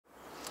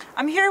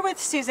I'm here with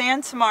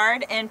Suzanne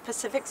Samard in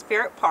Pacific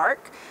Spirit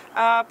Park,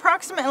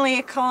 approximately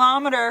a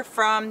kilometer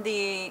from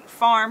the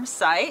farm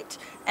site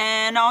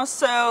and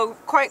also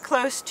quite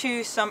close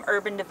to some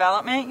urban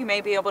development. You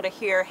may be able to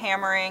hear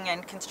hammering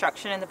and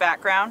construction in the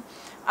background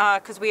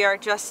because we are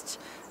just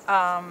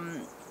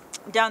down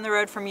the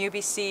road from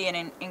UBC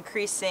and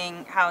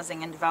increasing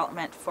housing and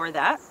development for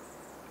that.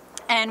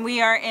 And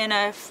we are in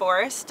a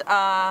forest.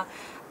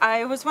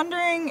 I was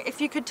wondering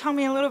if you could tell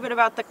me a little bit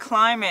about the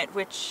climate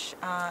which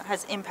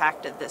has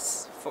impacted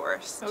this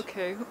forest.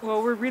 Okay,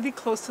 well, we're really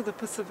close to the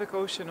Pacific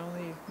Ocean,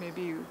 only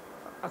maybe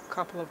a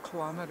couple of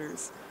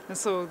kilometers. And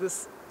so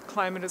this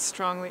climate is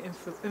strongly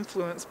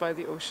influenced by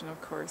the ocean,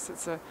 of course.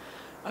 It's a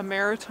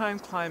maritime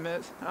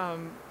climate,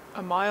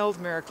 a mild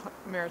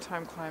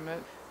maritime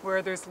climate,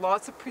 where there's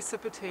lots of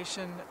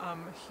precipitation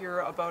here,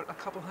 about a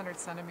couple hundred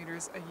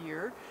centimeters a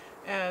year.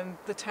 And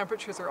the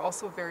temperatures are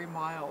also very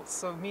mild,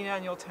 so mean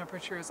annual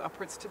temperature is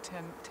upwards to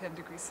 10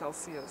 degrees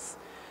Celsius.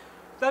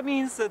 That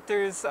means that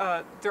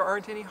there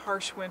aren't any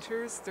harsh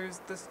winters.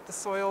 The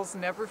soils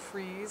never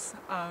freeze.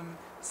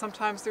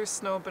 Sometimes there's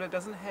snow, but it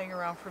doesn't hang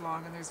around for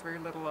long, and there's very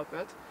little of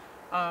it.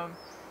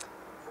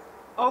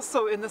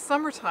 Also, in the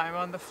summertime,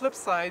 on the flip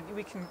side,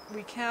 we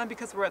can,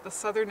 because we're at the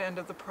southern end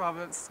of the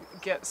province,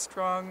 get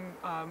strong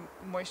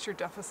moisture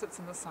deficits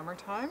in the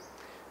summertime.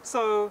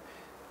 So,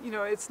 you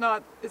know, it's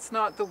not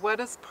the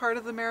wettest part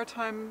of the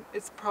maritime,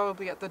 it's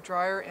probably at the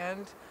drier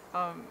end,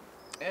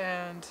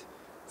 and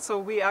so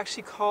we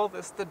actually call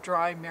this the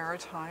dry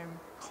maritime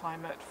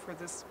climate for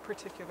this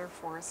particular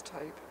forest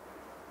type.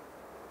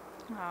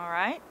 All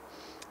right.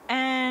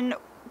 And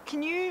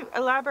can you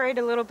elaborate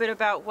a little bit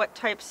about what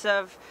types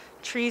of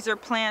trees or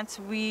plants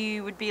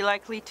we would be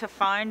likely to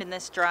find in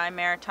this dry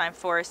maritime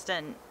forest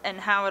and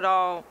how it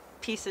all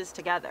pieces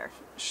together?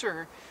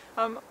 Sure.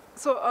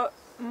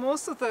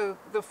 Most of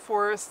the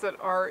forests that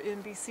are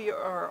in BC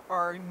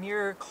are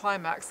near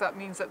climax. That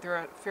means that they're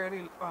at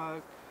fairly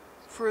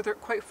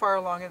quite far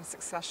along in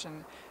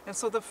succession. And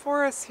so the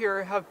forests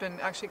here have been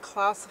actually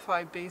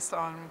classified based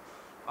on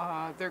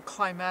their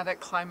climatic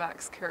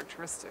climax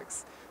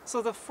characteristics.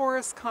 So the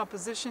forest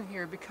composition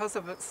here, because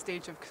of its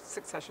stage of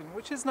succession,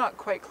 which is not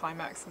quite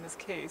climax in this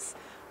case,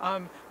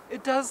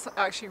 it does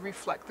actually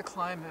reflect the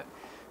climate.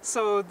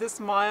 So this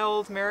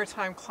mild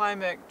maritime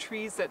climate,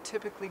 trees that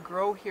typically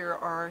grow here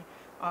are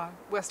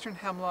western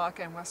hemlock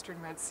and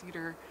western red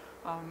cedar,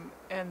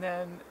 and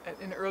then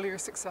in earlier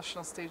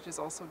successional stages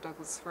also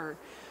Douglas fir.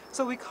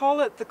 So we call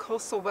it the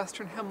coastal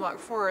western hemlock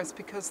forest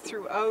because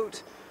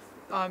throughout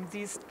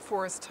these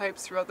forest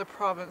types throughout the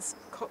province,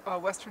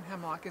 western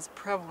hemlock is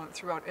prevalent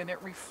throughout, and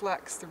it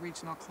reflects the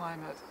regional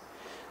climate.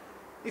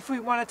 If we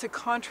wanted to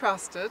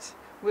contrast it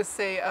with,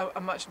 say,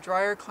 a much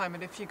drier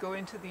climate, if you go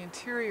into the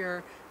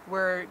interior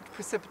where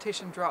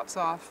precipitation drops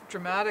off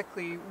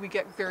dramatically, we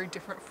get very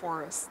different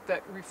forests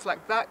that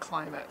reflect that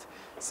climate.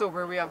 So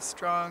where we have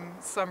strong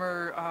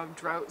summer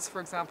droughts,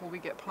 for example, we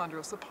get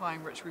ponderosa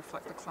pine, which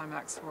reflect the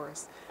climax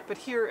forest. But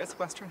here it's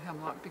western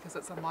hemlock because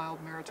it's a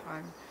mild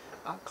maritime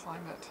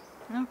climate.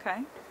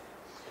 Okay.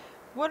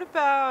 What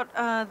about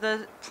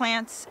the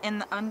plants in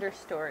the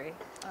understory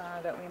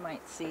that we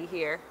might see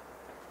here?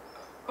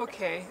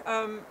 Okay.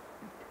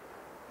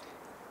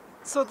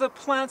 So the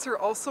plants are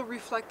also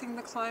reflecting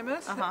the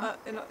climate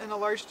in a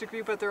large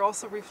degree, but they're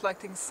also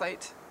reflecting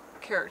site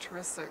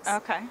characteristics.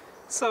 Okay.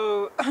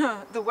 So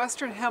the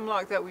western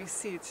hemlock that we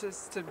see,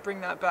 just to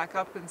bring that back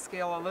up in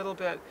scale a little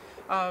bit,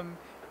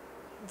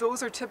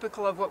 those are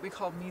typical of what we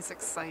call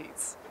mesic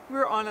sites.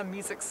 We're on a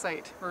mesic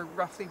site, or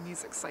roughly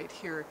mesic site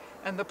here,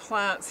 and the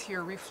plants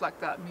here reflect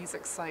that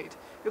mesic site.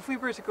 If we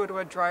were to go to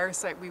a drier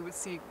site, we would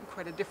see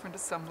quite a different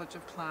assemblage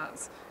of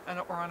plants,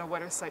 or on a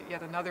wetter site,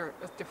 yet another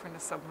different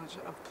assemblage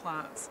of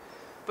plants.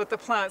 But the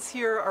plants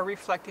here are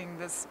reflecting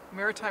this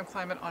maritime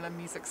climate on a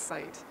mesic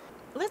site.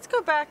 Let's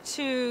go back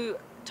to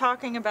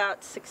talking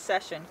about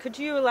succession. Could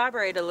you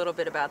elaborate a little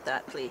bit about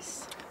that,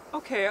 please?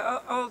 Okay,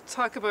 I'll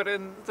talk about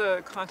it in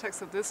the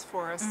context of this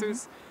forest.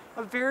 There's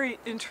a very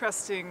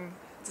interesting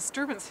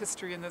disturbance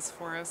history in this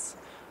forest.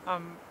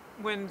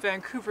 When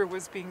Vancouver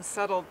was being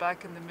settled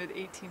back in the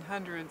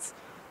mid-1800s,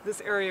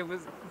 this area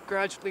was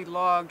gradually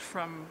logged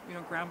from,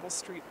 Granville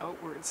Street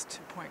outwards to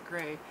Point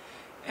Grey.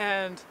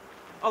 And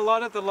a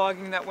lot of the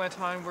logging that went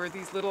on were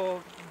these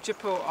little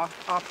jippo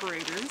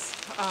operators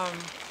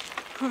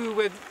who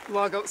would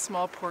log out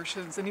small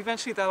portions, and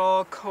eventually that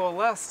all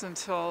coalesced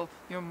until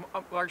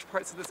large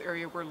parts of this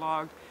area were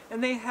logged.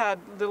 And they had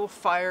little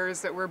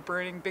fires that were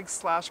burning big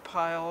slash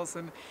piles,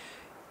 and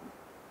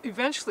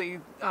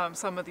eventually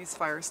some of these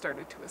fires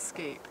started to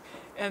escape.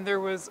 And there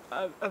was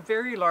a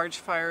very large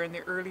fire in the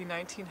early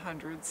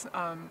 1900s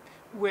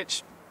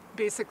which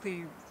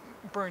basically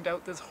burned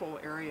out this whole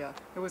area.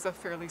 It was a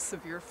fairly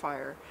severe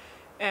fire.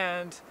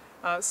 And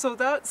so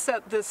that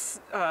set this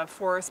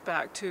forest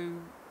back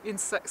to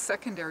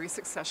secondary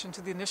succession,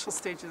 to the initial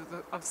stages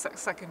of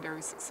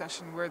secondary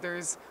succession, where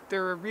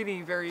there are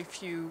really very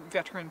few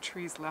veteran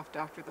trees left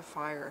after the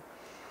fire.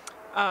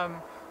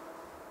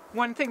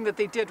 One thing that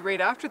they did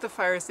right after the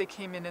fire is they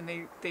came in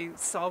and they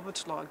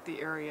salvage logged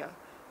the area.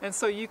 And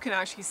so you can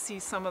actually see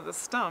some of the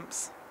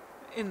stumps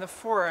in the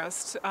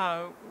forest,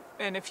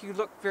 and if you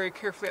look very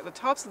carefully at the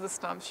tops of the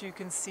stumps, you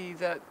can see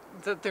that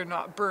they're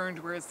not burned,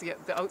 whereas the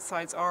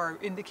outsides are,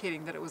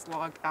 indicating that it was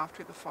logged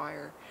after the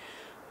fire.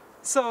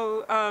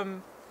 So,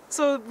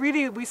 so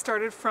really we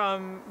started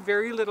from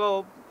very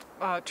little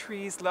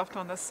trees left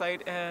on the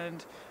site,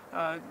 and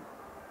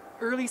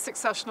early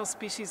successional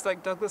species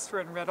like Douglas fir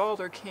and red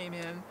alder came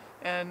in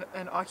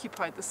and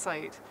occupied the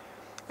site.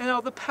 And now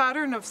the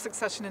pattern of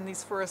succession in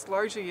these forests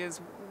largely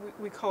is,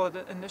 we call it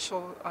an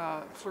initial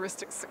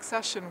floristic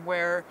succession,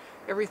 where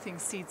everything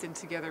seeds in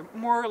together,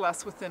 more or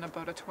less within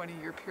about a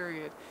 20-year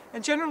period.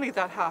 And generally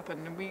that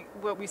happened, and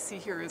what we see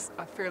here is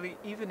a fairly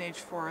even-age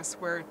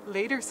forest where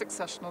later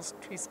successional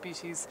tree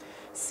species,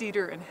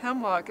 cedar and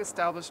hemlock,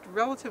 established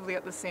relatively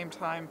at the same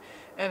time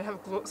and have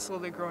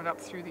slowly grown up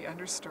through the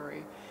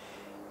understory.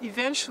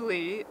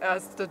 Eventually,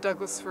 as the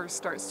Douglas fir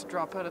starts to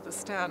drop out of the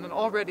stand, and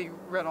already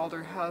red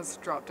alder has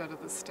dropped out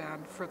of the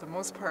stand for the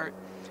most part,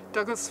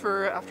 Douglas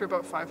fir, after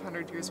about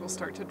 500 years, will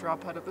start to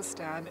drop out of the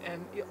stand,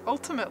 and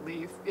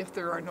ultimately, if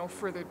there are no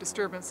further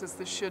disturbances,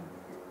 this should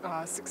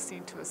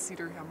succeed to a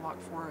cedar hemlock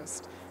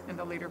forest in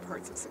the later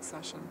parts of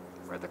succession,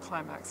 or the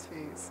climax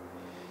phase.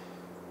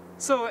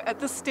 So at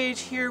this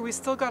stage here, we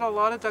still got a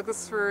lot of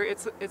Douglas fir.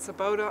 It's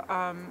about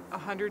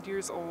 100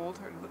 years old,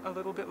 or a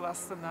little bit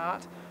less than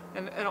that.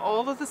 And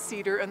all of the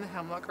cedar and the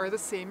hemlock are the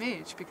same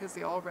age because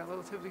they all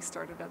relatively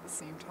started at the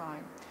same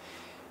time.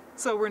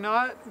 So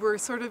we're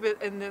sort of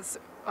in this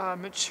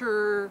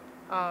mature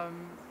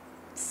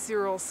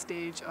cereal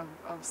stage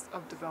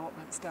of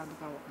development, stand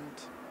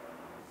development.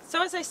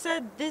 So as I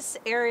said, this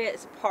area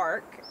is a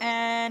park,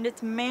 and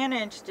it's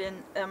managed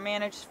in a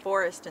managed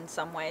forest in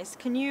some ways.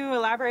 Can you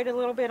elaborate a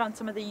little bit on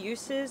some of the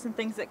uses and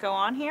things that go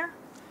on here?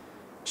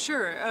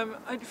 Sure.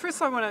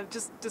 First I want to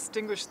just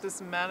distinguish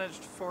this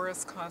managed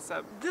forest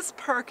concept. This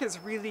park is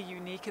really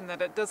unique in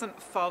that it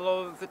doesn't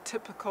follow the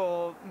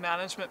typical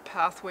management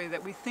pathway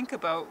that we think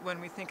about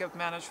when we think of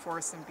managed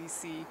forests in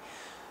BC.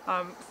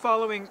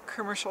 Following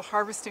commercial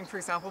harvesting, for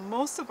example,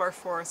 most of our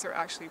forests are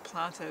actually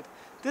planted.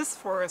 This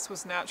forest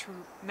was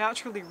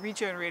naturally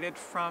regenerated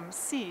from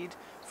seed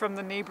from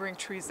the neighboring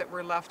trees that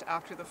were left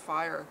after the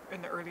fire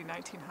in the early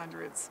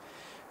 1900s.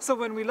 So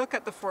when we look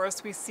at the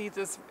forest, we see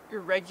this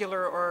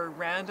irregular or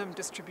random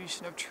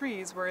distribution of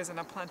trees, whereas in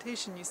a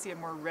plantation you see a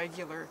more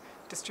regular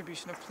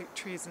distribution of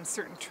trees in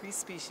certain tree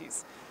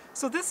species.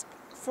 So this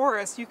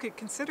forest, you could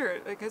consider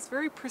it, like, it's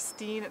very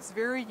pristine, it's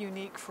very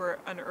unique for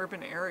an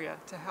urban area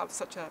to have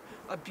such a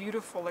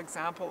beautiful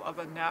example of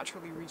a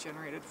naturally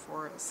regenerated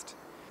forest.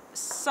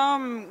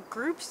 Some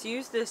groups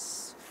use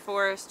this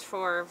forest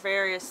for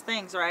various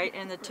things, right,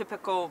 in the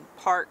typical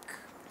park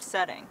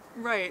setting.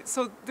 Right,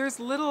 so there's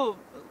low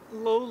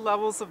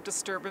levels of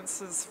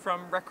disturbances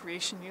from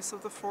recreation use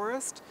of the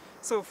forest.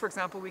 So for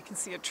example, we can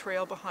see a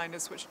trail behind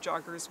us which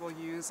joggers will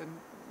use, and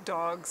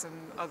dogs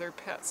and other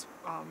pets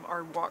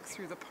are walked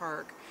through the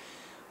park.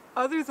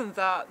 Other than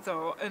that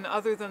though, and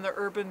other than the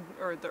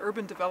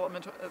urban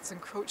development that's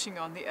encroaching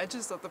on the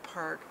edges of the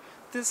park,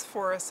 this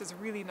forest is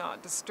really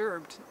not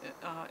disturbed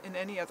in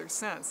any other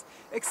sense,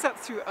 except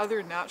through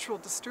other natural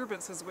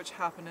disturbances which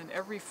happen in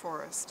every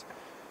forest.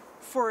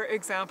 For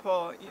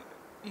example,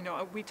 you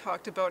know, we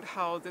talked about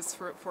how this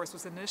forest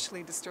was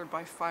initially disturbed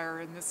by fire,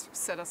 and this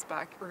set us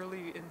back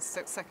early in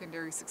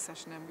secondary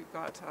succession, and we've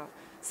got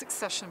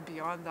succession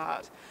beyond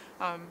that.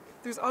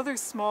 There's other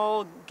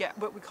small,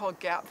 what we call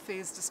gap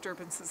phase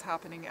disturbances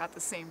happening at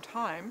the same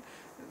time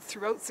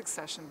throughout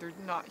succession. They're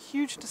not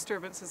huge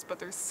disturbances, but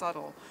they're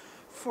subtle.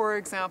 For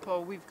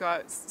example, we've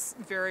got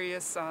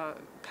various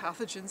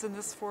pathogens in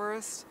this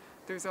forest.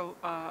 There's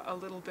a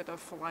little bit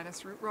of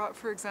Phelinus root rot,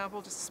 for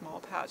example, just small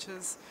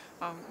patches,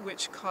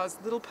 which cause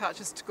little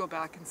patches to go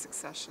back in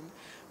succession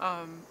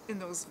in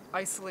those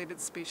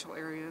isolated spatial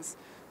areas.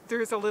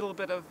 There's a little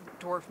bit of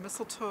dwarf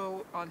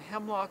mistletoe on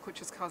hemlock,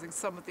 which is causing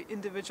some of the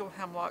individual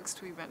hemlocks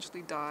to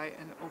eventually die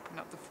and open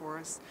up the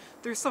forest.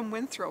 There's some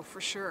wind throw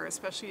for sure,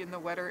 especially in the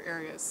wetter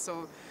areas.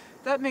 So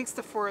that makes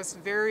the forest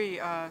very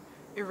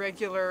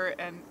irregular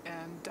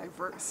and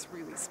diverse,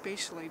 really,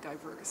 spatially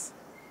diverse.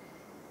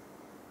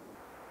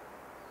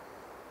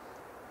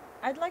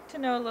 I'd like to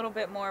know a little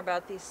bit more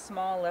about these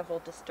small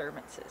level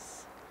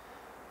disturbances.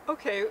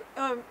 Okay,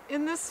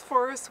 in this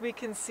forest we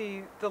can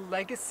see the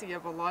legacy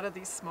of a lot of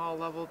these small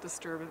level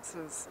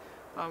disturbances.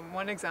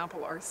 One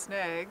example are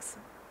snags,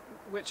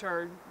 which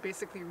are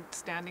basically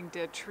standing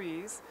dead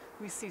trees.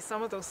 We see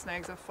some of those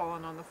snags have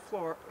fallen on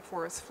the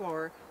forest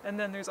floor, and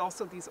then there's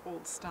also these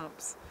old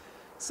stumps.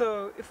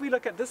 So if we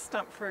look at this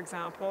stump, for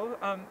example,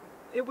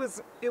 it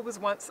was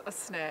once a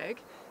snag,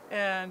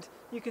 and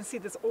you can see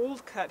this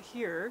old cut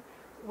here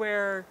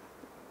where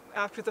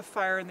after the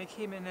fire and they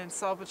came in and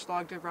salvage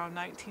logged around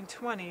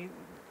 1920,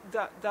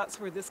 that's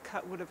where this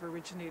cut would have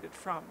originated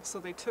from. So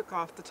they took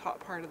off the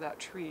top part of that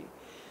tree.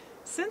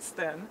 Since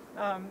then,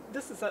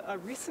 this is a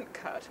recent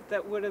cut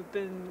that would have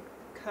been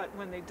cut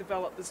when they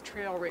developed this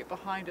trail right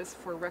behind us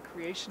for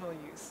recreational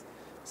use.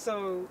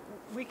 So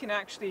we can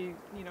actually,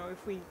 you know,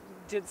 if we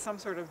did some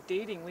sort of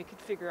dating, we could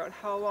figure out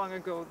how long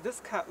ago this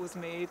cut was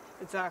made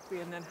exactly,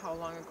 and then how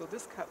long ago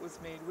this cut was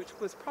made, which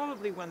was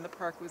probably when the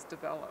park was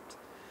developed.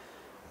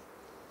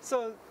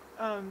 So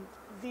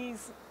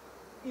these,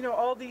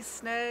 all these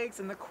snags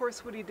and the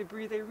coarse woody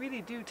debris, they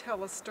really do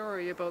tell a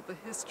story about the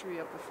history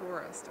of the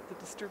forest, the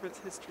disturbance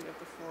history of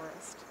the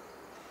forest.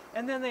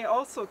 And then they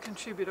also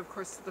contribute, of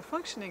course, to the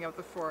functioning of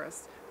the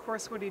forest.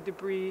 Coarse woody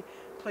debris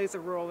plays a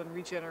role in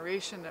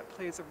regeneration, it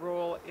plays a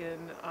role in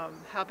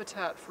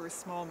habitat for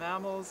small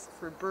mammals,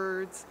 for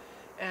birds,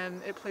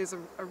 and it plays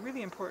a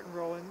really important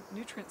role in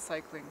nutrient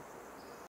cycling.